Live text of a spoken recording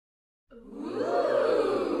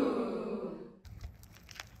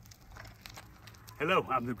Hello,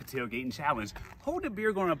 I'm Luke with Tailgating Challenge. Holding a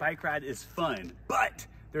beer going on a bike ride is fun, but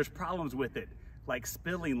there's problems with it, like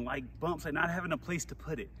spilling, like bumps, like not having a place to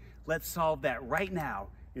put it. Let's solve that right now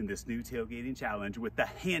in this new Tailgating Challenge with the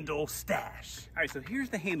HandleStash. All right, so here's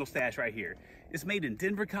the HandleStash right here. It's made in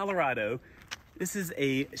Denver, Colorado. This is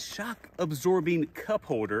a shock absorbing cup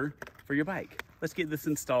holder for your bike. Let's get this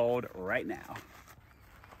installed right now.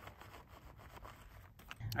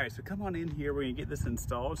 All right, so come on in here. We're gonna get this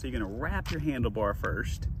installed. So you're gonna wrap your handlebar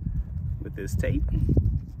first with this tape.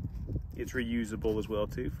 It's reusable as well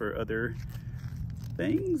too for other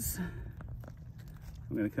things.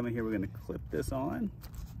 I'm gonna come in here, we're gonna clip this on.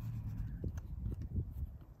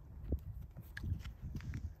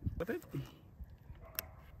 With it.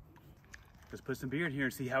 Let's put some beer in here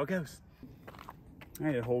and see how it goes. All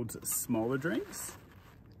right, it holds smaller drinks.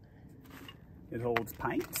 It holds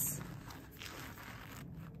pints.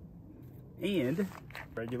 And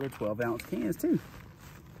regular 12-ounce cans too.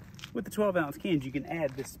 With the 12-ounce cans, you can add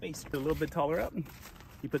this spacer a little bit taller up.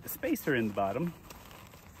 You put the spacer in the bottom.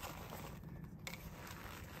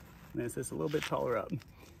 And it's just a little bit taller up.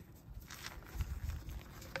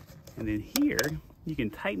 And then here, you can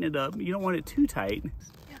tighten it up. You don't want it too tight.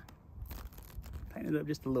 Yeah. Tighten it up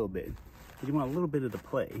just a little bit. You want a little bit of the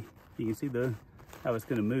play. You can see how it's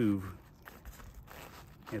gonna move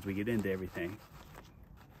as we get into everything.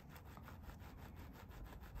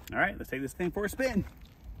 All right, let's take this thing for a spin.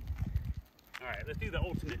 All right, let's do the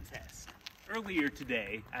ultimate test. Earlier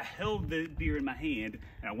today, I held the beer in my hand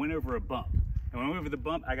and I went over a bump. And when I went over the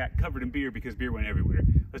bump, I got covered in beer because beer went everywhere.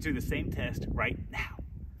 Let's do the same test right now.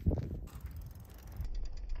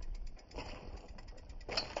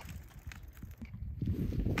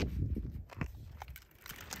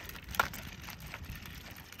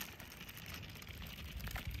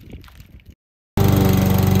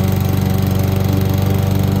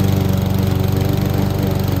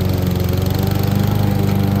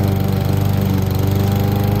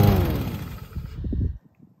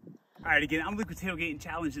 All right, again, I'm Luke with Tailgating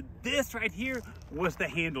Challenge. This right here was the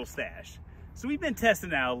HandleStash. So we've been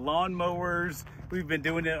testing out lawnmowers. We've been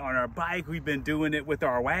doing it on our bike. We've been doing it with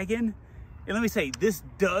our wagon. And let me say, this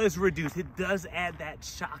does reduce, it does add that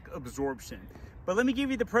shock absorption. But let me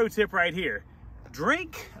give you the pro tip right here.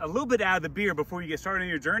 Drink a little bit out of the beer before you get started on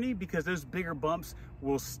your journey because those bigger bumps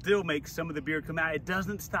will still make some of the beer come out. It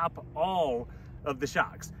doesn't stop all of the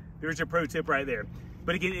shocks. There's your pro tip right there.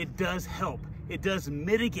 But again, it does help. It does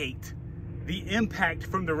mitigate the impact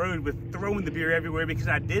from the road with throwing the beer everywhere because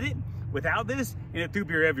I did it without this and it threw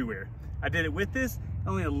beer everywhere. I did it with this,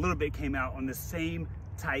 only a little bit came out on the same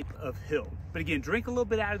type of hill. But again, drink a little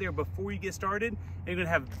bit out of there before you get started and you're gonna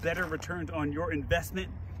have better returns on your investment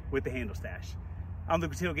with the HandleStash. I'm Luke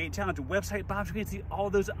with Tailgate Challenge website, Bob, you can see all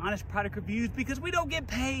those honest product reviews because we don't get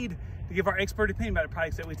paid to give our expert opinion about the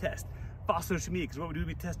products that we test. Follow social media because what we do,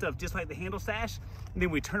 we test stuff just like the HandleStash, and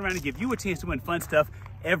then we turn around and give you a chance to win fun stuff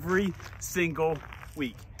every single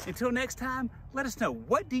week. Until next time, let us know,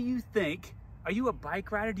 what do you think? Are you a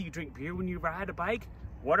bike rider? Do you drink beer when you ride a bike?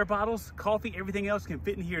 Water bottles, coffee, everything else can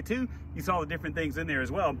fit in here too. You saw the different things in there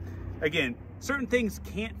as well. Again, certain things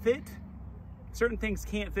can't fit. Certain things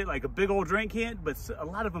can't fit, like a big old drink can't, but a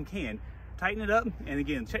lot of them can. Tighten it up, and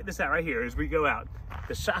again, check this out right here as we go out.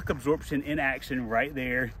 The shock absorption in action right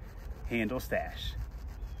there. HandleStash.